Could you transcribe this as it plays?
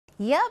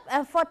Yep,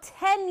 and for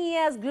 10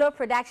 years, Glow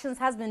Productions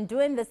has been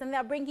doing this, and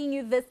they're bringing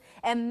you this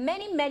and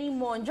many, many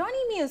more. And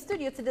joining me in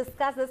studio to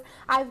discuss this,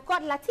 I've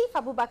got Latif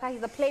Abubakar.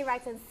 He's a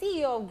playwright and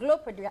CEO of Glow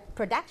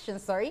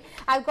Productions,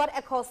 I've got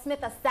Ecole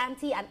Smith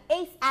Asante, an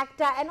ace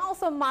actor, and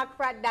also Mark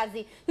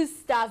Dazi, who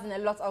stars in a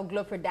lot of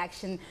Glow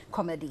Production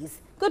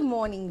comedies. Good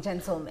morning,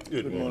 gentlemen.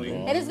 Good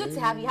morning. It is good to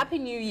have you. Happy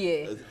New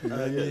Year.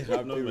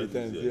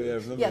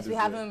 Yes, we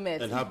haven't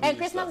met. And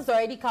Christmas is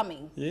already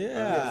coming.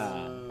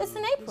 Yeah. It's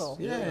in April.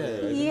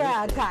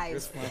 Yeah,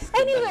 guys.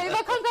 Anyway,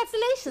 but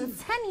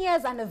congratulations. 10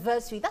 years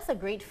anniversary. That's a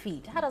great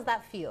feat. How does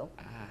that feel?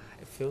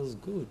 It feels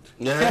good.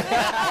 He does,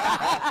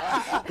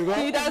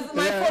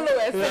 my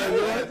followers.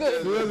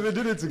 Because we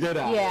did it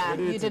together. Yeah,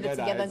 you did it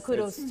together.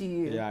 Kudos to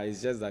you. Yeah,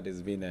 it's just that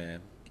it's been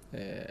a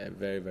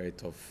very, very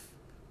tough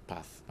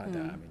path. But I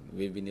mean,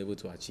 we've been able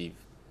to achieve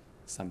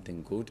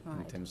something good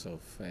in terms of,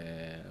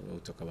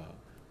 we'll talk about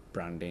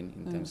branding,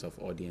 in terms of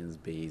audience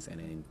base, and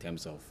in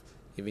terms of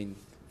even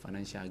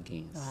financial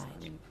gains. Right. I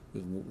mean,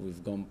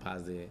 we've gone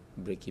past the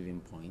break-even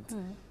point,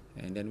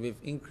 and then we've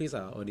increased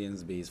our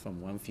audience base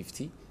from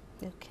 150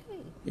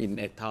 in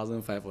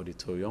 1,005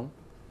 auditorium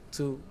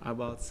to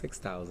about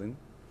 6,000,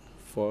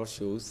 4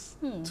 shows,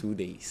 2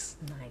 days.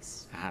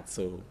 Nice.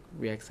 So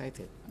we're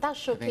excited. That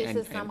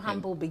showcases some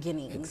humble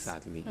beginnings.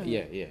 Exactly.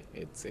 Yeah.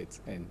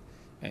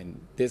 And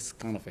this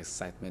kind of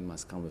excitement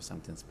must come with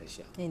something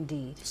special.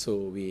 Indeed. So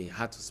we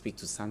had to speak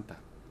to Santa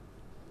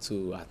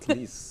to at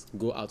least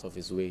go out of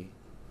his way,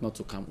 not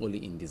to come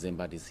only in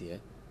December this year,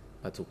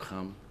 but to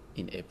come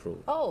in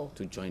April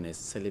to join us,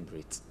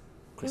 celebrate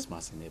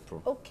Christmas in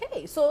April.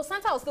 Okay, so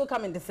Santa will still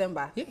come in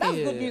December. Yeah, That's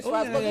good news for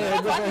us. That's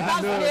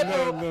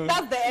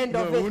the end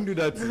of it. We won't do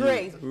that.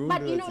 Great.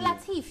 But you know,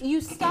 Latif,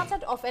 you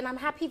started off, and I'm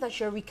happy that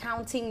you're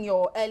recounting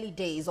your early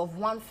days of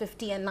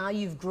 150, and now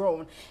you've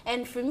grown.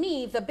 And for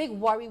me, the big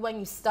worry when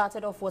you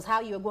started off was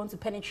how you were going to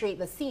penetrate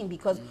the scene,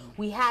 because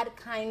we had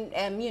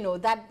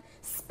that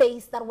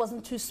space that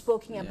wasn't too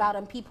spoken about,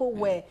 and people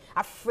were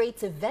afraid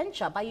to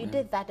venture, but you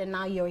did that, and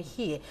now you're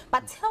here.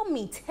 But tell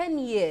me, 10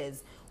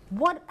 years,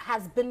 what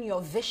has been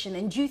your vision,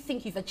 and do you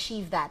think you've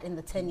achieved that in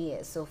the 10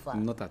 years so far?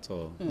 Not at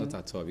all, not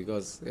at all,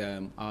 because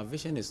our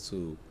vision is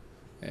to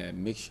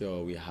make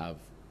sure we have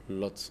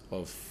lots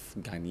of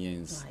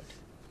Ghanaians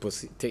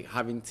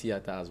having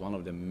theater as one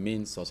of the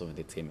main source of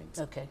entertainment.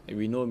 Okay.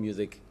 We know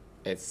music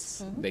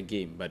is the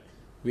game, but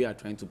we are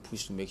trying to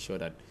push to make sure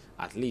that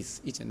at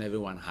least each and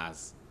everyone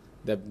has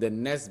the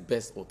next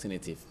best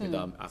alternative,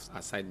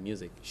 aside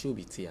music, should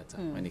be theater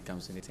when it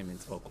comes to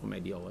entertainment or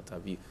comedy or what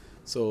have you.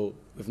 So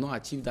we've not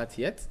achieved that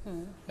yet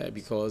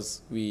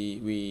because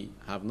we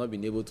have not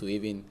been able to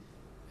even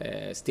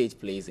stage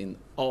plays in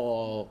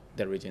all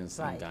the regions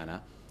in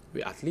Ghana.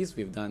 At least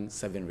we've done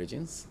 7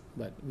 regions,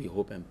 but we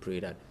hope and pray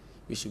that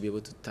we should be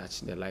able to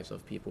touch the lives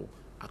of people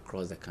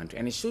across the country.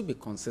 And it should be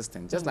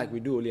consistent, just like we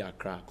do only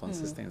Accra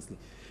consistently.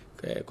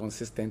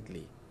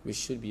 We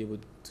should be able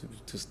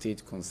to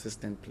stage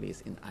consistent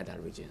plays in other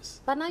regions.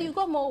 But now you've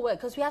got more work,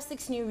 because we have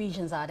 6 new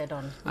regions added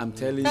on. I'm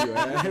telling you.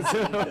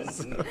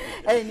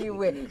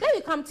 Anyway, let me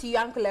come to you,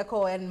 Uncle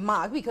Eko and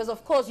Mark, because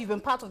of course you've been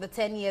part of the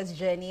 10 years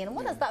journey. And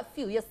what does that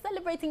feel? You're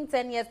celebrating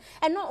 10 years,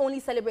 and not only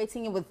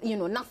celebrating it with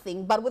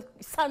nothing, but with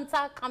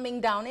Santa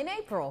coming down in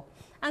April.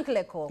 Uncle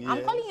Eko. Yes.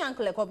 I'm calling you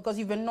Uncle Eko because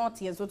you've been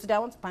naughty, and so today I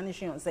want to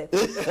punish you on set.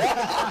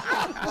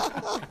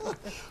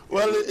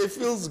 Well, it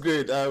feels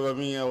great.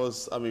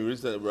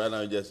 Recently, right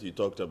now, just you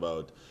talked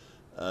about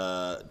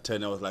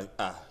 10. I was like,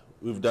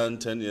 we've done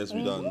 10 years,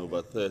 we've done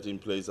over 13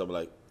 plays. I'm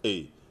like,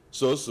 hey,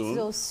 so soon.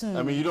 So soon.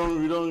 I mean, you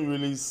don't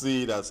really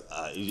see it as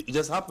it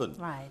just happened.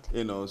 Right.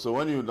 So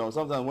when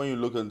sometimes when you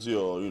look into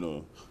your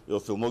your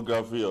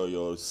filmography or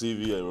your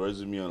CV or your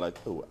resume, you're like,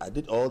 oh, I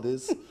did all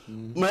this.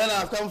 Man,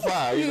 I've come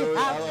far. You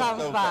have come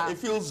far. It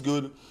feels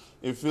good.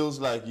 It feels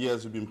like,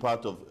 yes, you've been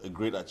part of a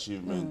great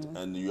achievement,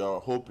 and you are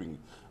hoping.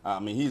 I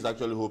mean, he's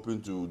actually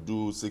hoping to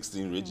do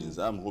 16 regions.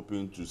 I'm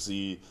hoping to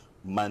see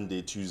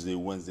Monday, Tuesday,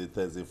 Wednesday,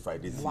 Thursday,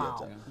 Friday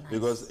theater. Nice.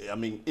 Because I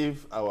mean,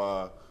 if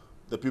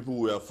the people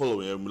we are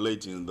following,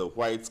 emulating, the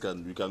whites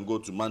we can go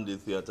to Monday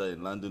theater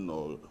in London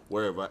or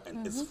wherever,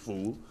 and it's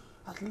full.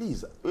 At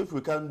least, if we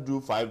can't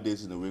do 5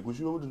 days in a week, we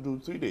should be able to do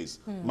 3 days.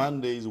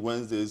 Mondays,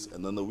 Wednesdays,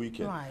 and then the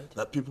weekend. Right.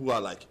 That people are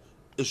like,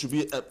 it should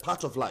be a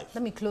part of life.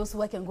 Let me close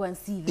work and go and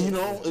see this.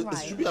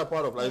 It should be a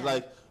part of life. It's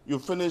like, you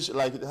finish,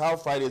 like how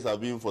Fridays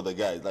have been for the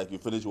guys. Like you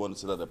finish, you want to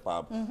sit at the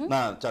pub.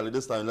 Nah, Charlie,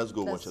 this time let's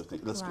go watch a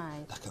thing. Let's go,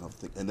 that kind of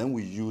thing. And then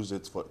we use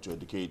it to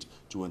educate,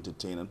 to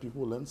entertain, and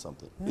people learn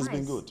something. Nice. It's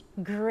been good.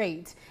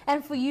 Great.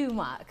 And for you,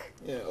 Mark?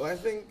 Yeah, well, I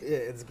think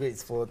it's great.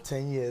 For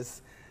 10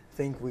 years, I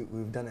think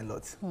we've done a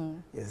lot.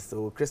 Yes,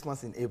 so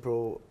Christmas in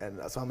April,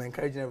 and so I'm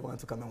encouraging everyone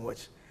to come and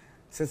watch.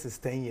 Since it's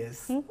 10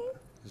 years,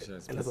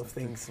 a lot of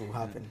things will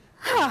happen.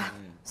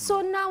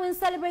 So now, in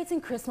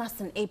celebrating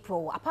Christmas in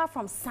April, apart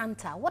from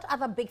Santa, what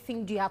other big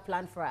thing do you have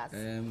planned for us?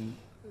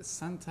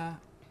 Santa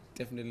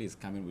definitely is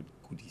coming with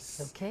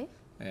goodies. Okay.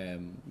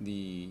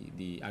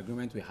 the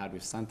agreement we had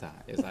with Santa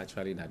is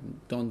actually that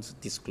don't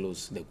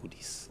disclose the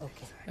goodies.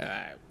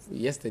 Okay.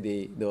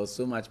 Yesterday, there was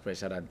so much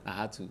pressure that I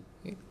had to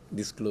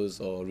disclose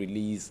or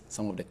release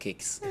some of the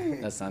cakes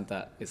that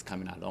Santa is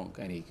coming along.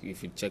 And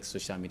if you check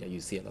social media, you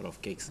see a lot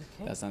of cakes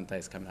that Santa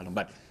is coming along.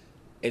 But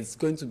it's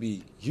going to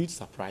be a huge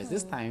surprise.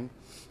 This time,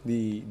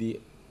 the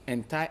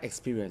entire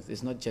experience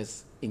is not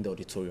just in the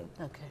auditorium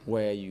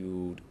where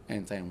you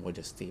enter and watch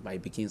the stage, but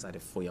it begins at the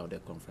foyer of the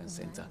conference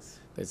center.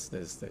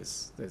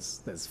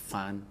 There's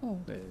fun.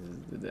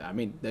 I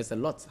mean, there's a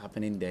lot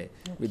happening there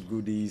with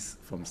goodies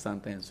from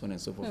Santa and so on and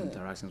so forth,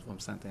 interactions from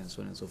Santa and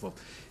so on and so forth.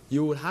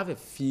 You will have a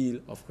feel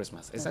of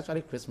Christmas. It's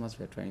actually Christmas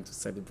we're trying to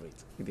celebrate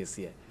this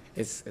year.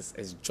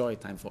 It's joy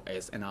time for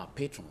us and our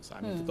patrons. I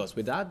mean, because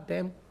without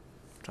them,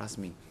 trust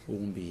me, we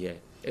won't be here.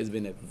 It's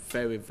been a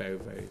very, very,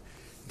 very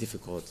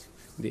difficult.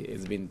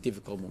 It's been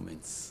difficult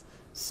moments.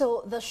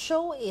 So the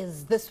show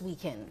is this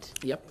weekend.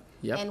 Yep.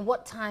 And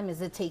what time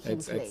is it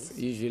taking place?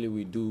 Usually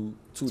we do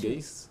 2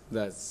 days.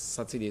 That's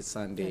Saturday,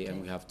 Sunday,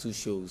 and we have 2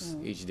 shows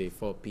each day,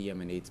 4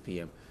 p.m. and 8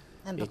 p.m.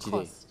 And the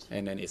cost?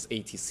 And then it's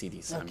 80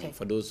 cedis. I mean,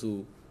 for those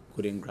who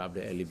couldn't grab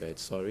the early bird,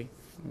 sorry.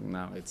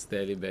 Now it's the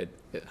early bird,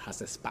 it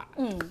has a spa.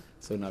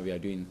 So now we are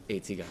doing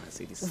 80 Ghana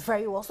cedis.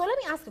 Very well. So let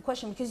me ask a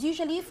question, because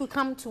usually if we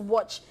come to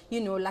watch, you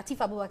know, Latif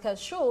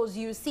Abubakar's shows,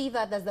 you see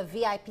that there's the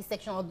VIP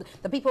section, or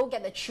the people who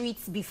get the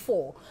treats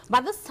before.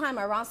 But this time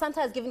around,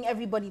 Santa is giving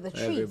everybody the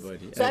treats.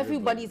 So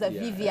everybody's a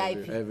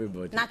VVIP.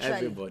 Everybody.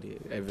 Naturally.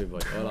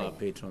 Everybody. All our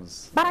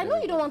patrons. But I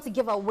know you don't want to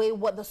give away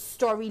what the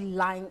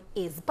storyline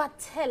is, but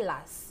tell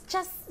us.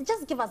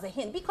 Just give us a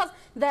hint, because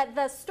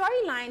the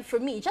storyline for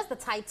me, just the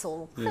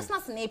title,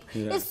 Christmas in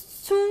April,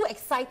 is too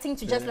exciting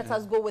to just let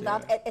us go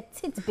without a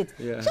tidbit,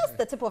 just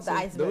the tip of the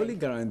iceberg. The only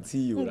guarantee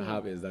you will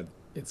have is that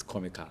it's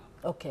comical.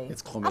 Okay.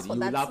 It's comedy. You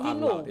laugh out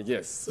loud.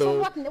 Yes.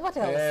 So what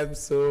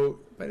else?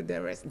 But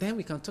the rest, then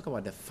we can talk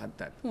about the fact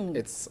that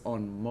it's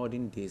on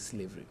modern day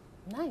slavery.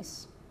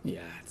 Nice.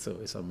 Yeah, so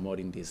it's on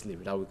modern day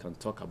slavery that we can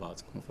talk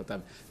about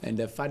comfortably. And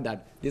the fact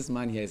that this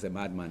man here is a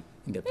madman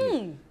in the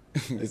play.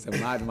 He's a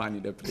madman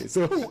in the place.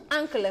 So,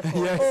 Uncle Efo.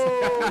 Yes.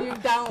 Oh, you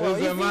down.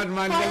 He's a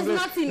madman.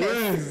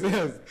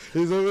 Yes.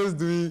 He's always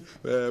doing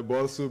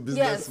also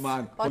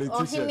businessman,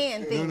 politician.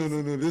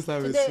 No. This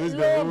time it's switched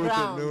the whole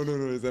thing.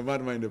 No. He's a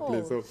madman in the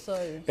place. So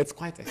it's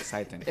quite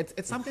exciting.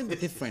 It's something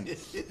different.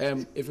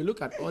 If you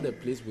look at all the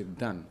plays we've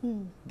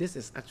done, this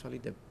is actually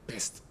the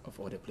best of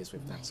all the plays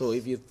we've done. So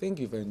if you think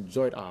you've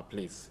enjoyed our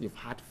plays, you've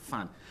had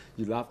fun,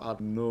 you laugh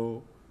out,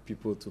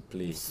 people to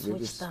play.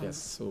 Yes,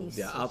 so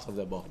they are out of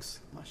the box.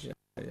 But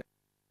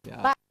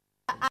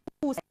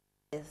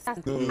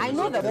I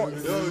know the voice,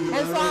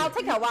 and so I'll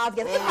take a wild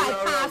guess. If I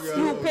pass,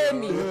 you pay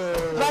me.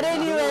 But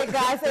anyway,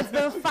 guys, it's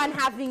been fun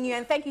having you,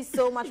 and thank you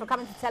so much for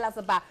coming to tell us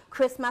about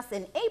Christmas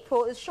in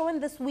April. It's showing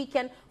this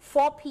weekend,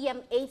 4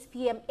 p.m., 8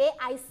 p.m.,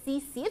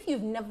 AICC. If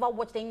you've never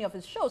watched any of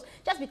his shows,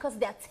 just because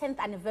their 10th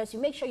anniversary,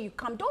 make sure you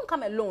come. Don't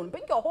come alone.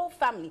 Bring your whole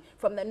family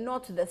from the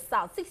north to the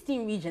south,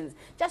 16 regions,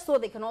 just so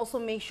they can also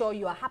make sure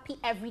you are happy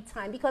every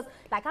time. Because,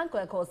 like Uncle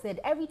Eko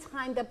said, every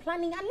time they're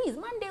planning at least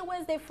Monday,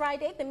 Wednesday,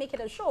 Friday, if they make it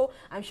a show,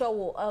 I'm sure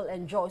we'll all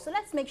enjoy. So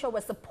let's make sure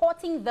we're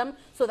supporting them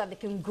so that they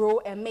can grow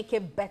and make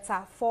it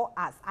better for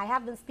us. I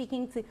have been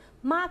speaking to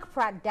Mark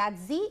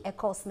Pradadzi,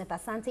 Eko Smith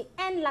Asante,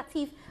 and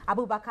Latif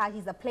Abubakar.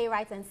 He's a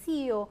playwright and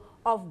CEO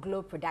of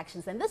Globe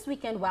Productions. And this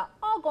weekend, we're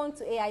all going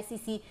to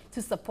AICC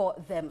to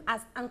support them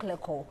as Uncle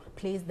Eko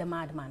plays the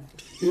madman.